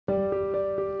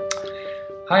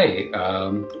Hi,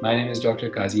 my name is Dr.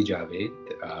 Qazi Javed.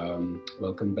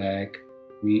 Welcome back.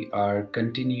 We are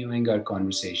continuing our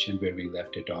conversation where we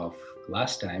left it off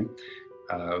last time.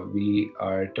 We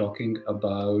are talking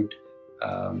about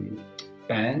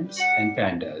PANS and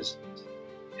PANDAS.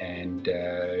 And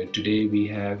today we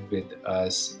have with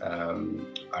us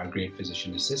our great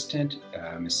physician assistant,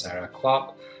 Ms. Sara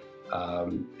Klopp.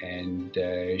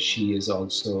 She is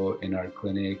also in our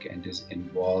clinic and is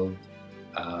involved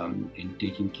in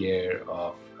taking care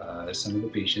of some of the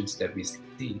patients that we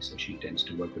see. So she tends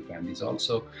to work with families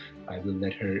also. I will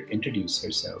let her introduce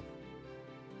herself.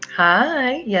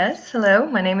 Hi, yes, hello.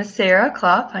 My name is Sara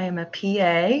Klopp. I am a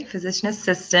PA, physician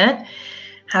assistant.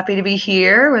 Happy to be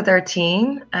here with our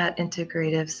team at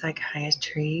Integrative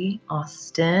Psychiatry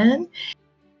Austin.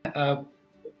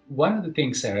 One of the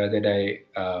things, Sara, that I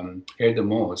hear the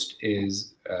most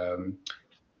is,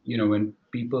 when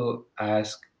people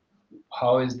ask,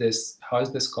 how is this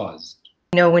caused?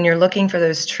 When you're looking for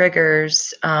those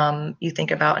triggers, you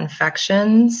think about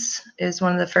infections is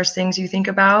one of the first things you think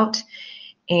about.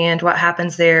 And what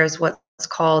happens there is what's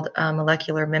called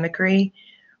molecular mimicry,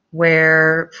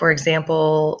 where, for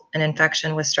example, an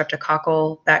infection with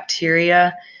streptococcal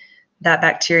bacteria, that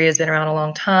bacteria has been around a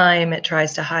long time. It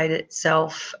tries to hide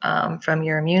itself from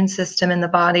your immune system in the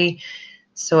body.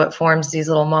 So it forms these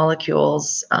little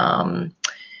molecules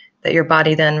that your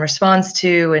body then responds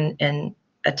to and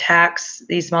attacks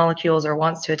these molecules or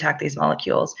wants to attack these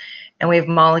molecules. And we have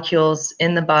molecules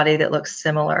in the body that look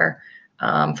similar,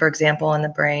 for example, in the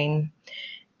brain.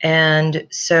 And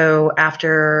so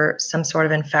after some sort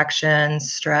of infection,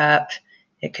 strep,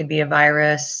 it could be a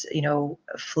virus,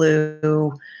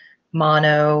 flu,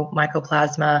 mono,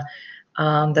 mycoplasma,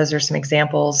 those are some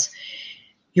examples.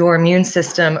 Your immune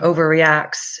system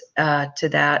overreacts to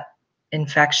that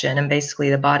infection, and basically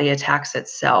the body attacks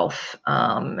itself,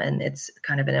 and it's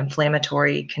kind of an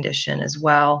inflammatory condition as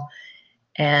well.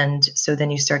 And so then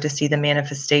you start to see the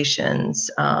manifestations,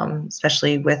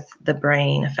 especially with the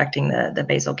brain affecting the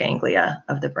basal ganglia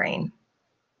of the brain.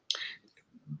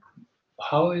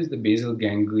 How is the basal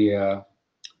ganglia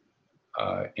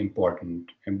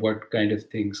important, and what kind of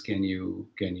things can you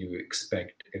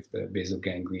expect if the basal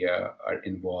ganglia are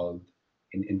involved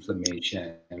in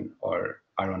inflammation or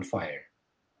are on fire?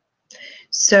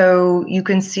 So you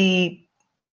can see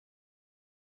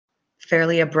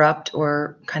fairly abrupt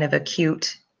or kind of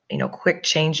acute, quick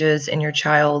changes in your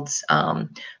child's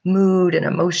mood and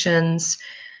emotions,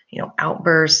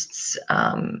 outbursts,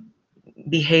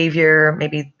 behavior,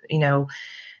 maybe,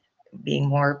 being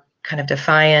more kind of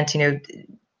defiant,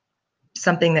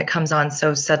 something that comes on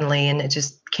so suddenly and it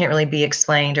just can't really be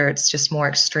explained, or it's just more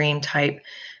extreme type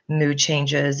mood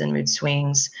changes and mood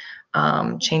swings,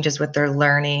 changes with their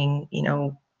learning,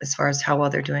 as far as how well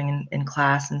they're doing in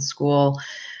class and school,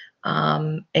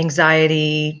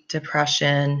 anxiety,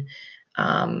 depression,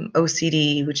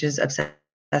 OCD, which is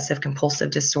obsessive compulsive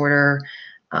disorder,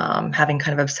 having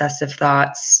kind of obsessive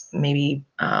thoughts, maybe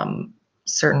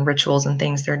certain rituals and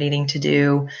things they're needing to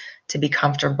do to be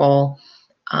comfortable.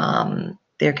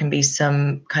 There can be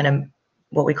some kind of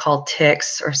what we call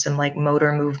tics, or some like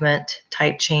motor movement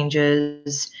type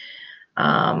changes.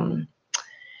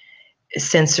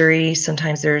 Sensory,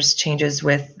 sometimes there's changes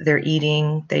with their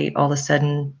eating. They all of a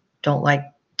sudden don't like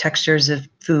textures of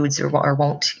foods, or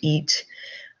won't eat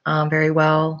very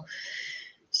well.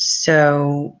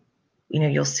 So,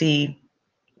 you'll see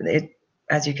it,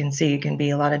 as you can see, it can be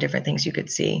a lot of different things you could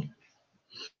see.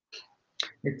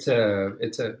 It's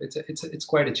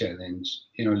quite a challenge,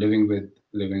 living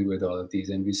with all of these,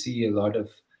 and we see a lot of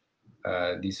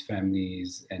these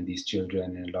families and these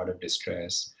children in a lot of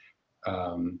distress.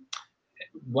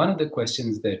 One of the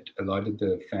questions that a lot of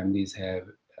the families have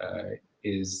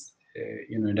is,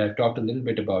 and I've talked a little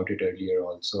bit about it earlier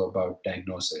also, about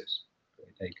diagnosis,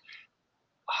 right? Like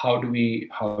how do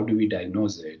we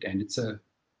diagnose it? And it's a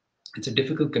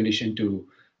difficult condition to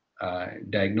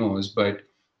diagnose, but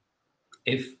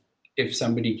if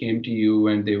somebody came to you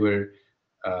and they were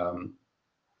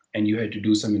and you had to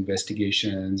do some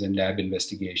investigations and lab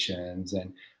investigations,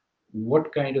 and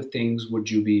what kind of things would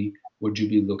you be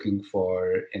looking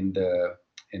for in the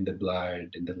blood,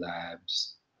 in the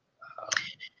labs?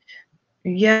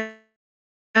 Yeah.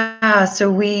 So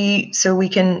we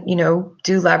can,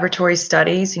 do laboratory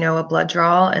studies, a blood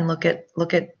draw, and look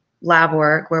at lab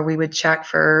work where we would check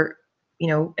for,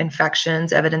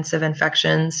 infections, evidence of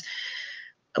infections.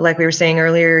 Like we were saying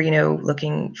earlier,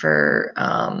 looking for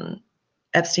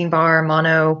Epstein-Barr,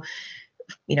 mono,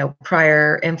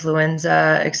 prior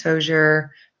influenza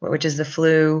exposure, which is the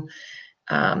flu.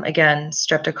 Again,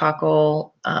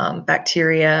 streptococcal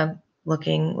bacteria,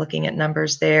 looking at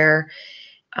numbers there.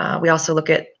 We also look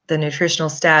at the nutritional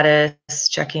status,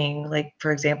 checking, like,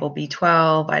 for example,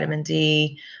 B12, vitamin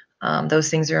D. Those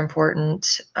things are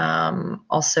important.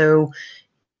 Also,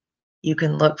 you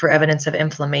can look for evidence of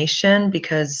inflammation,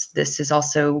 because this is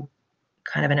also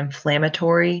kind of an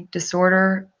inflammatory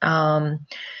disorder.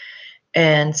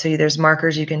 And so there's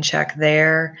markers you can check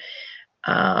there.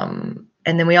 And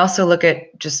then we also look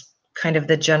at just kind of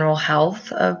the general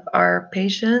health of our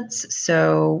patients.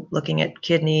 So looking at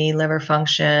kidney, liver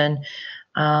function,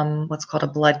 what's called a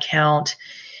blood count.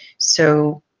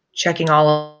 So checking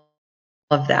all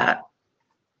of that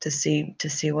to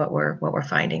see what we're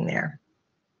finding there.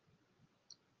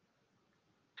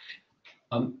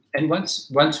 And once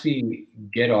we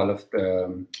get all of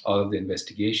the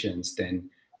investigations, then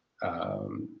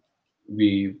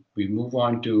we move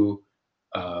on to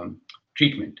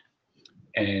treatment.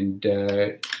 And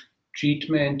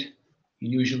treatment,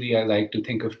 usually I like to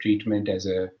think of treatment as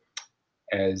a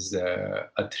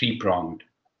three-pronged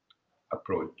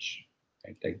approach.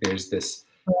 Right? Like there's this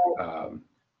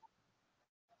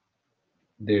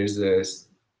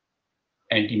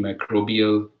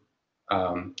antimicrobial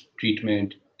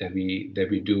treatment that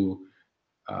we do,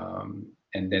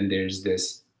 and then there's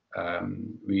this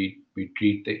we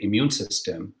treat the immune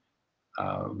system,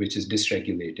 which is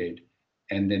dysregulated,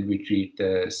 and then we treat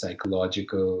the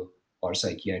psychological or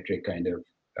psychiatric kind of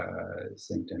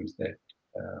symptoms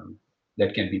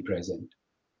that can be present.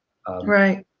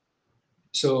 Right.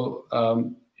 So,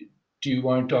 do you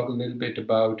want to talk a little bit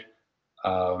about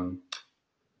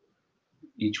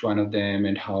each one of them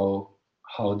and how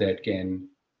that can,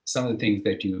 some of the things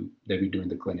that we do in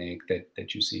the clinic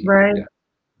that you see? Right. Yeah.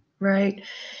 Right.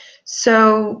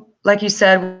 So, like you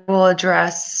said, we'll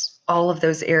address all of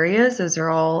those areas. Those are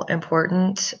all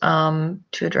important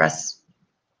to address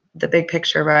the big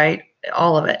picture, right?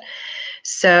 All of it.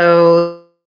 So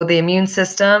the immune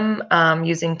system,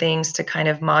 using things to kind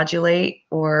of modulate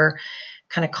or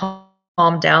kind of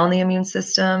calm down the immune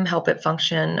system, help it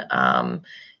function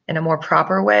in a more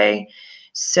proper way.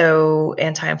 So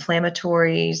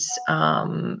anti-inflammatories,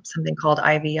 something called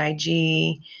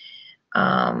IVIG.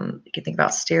 You can think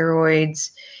about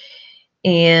steroids,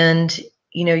 and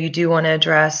you do want to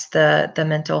address the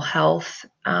mental health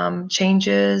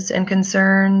changes and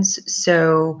concerns.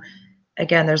 So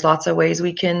again, there's lots of ways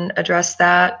we can address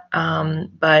that,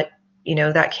 but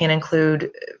that can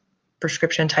include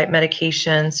prescription type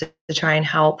medications to try and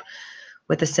help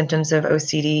with the symptoms of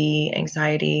OCD,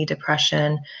 anxiety,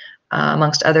 depression,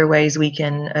 amongst other ways we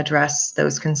can address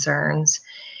those concerns.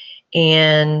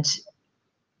 And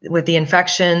with the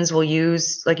infections, we'll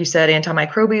use, like you said,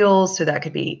 antimicrobials. So that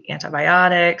could be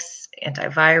antibiotics,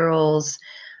 antivirals,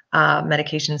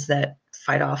 medications that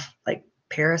fight off like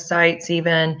parasites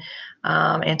even,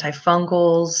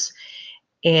 antifungals.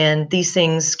 And these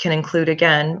things can include,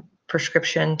 again,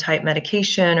 prescription type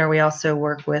medication, or we also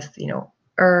work with,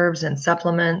 herbs and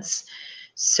supplements.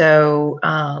 So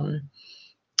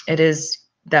it is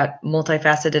that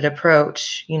multifaceted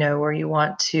approach, where you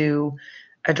want to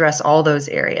address all those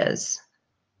areas.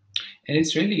 And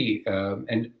it's really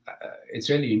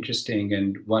interesting.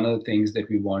 And one of the things that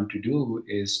we want to do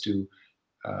is to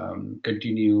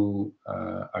continue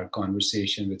our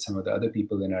conversation with some of the other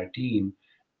people in our team,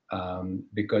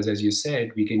 because, as you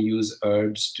said, we can use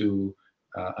herbs to.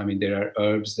 There are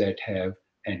herbs that have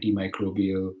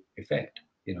antimicrobial effect.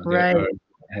 There Right. are herbs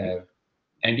that have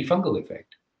antifungal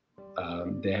effect.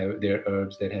 There are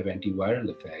herbs that have antiviral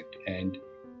effect, and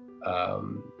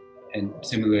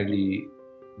similarly,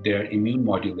 there are immune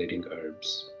modulating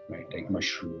herbs, right, like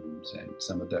mushrooms and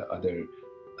some of the other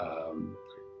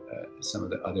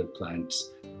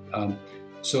plants.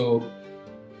 So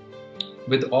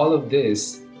with all of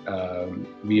this,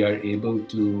 we are able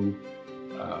to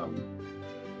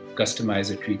customize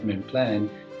a treatment plan.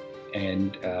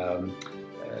 And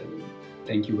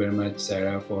thank you very much,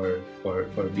 Sara, for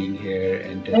being here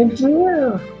and telling us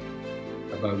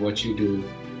about what you do.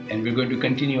 And we're going to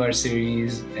continue our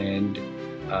series, and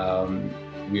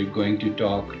we're going to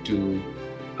talk to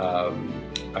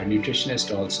our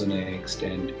nutritionist also next,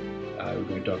 and we're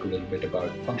going to talk a little bit about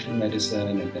functional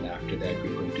medicine, and then after that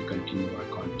we're going to continue our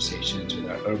conversations with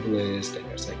our herbalist and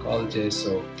our psychologist.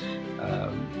 So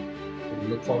we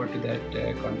look forward to that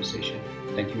conversation.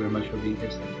 Thank you very much for being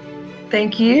here, Sara.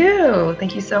 Thank you.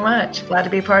 Thank you so much. Glad to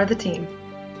be a part of the team.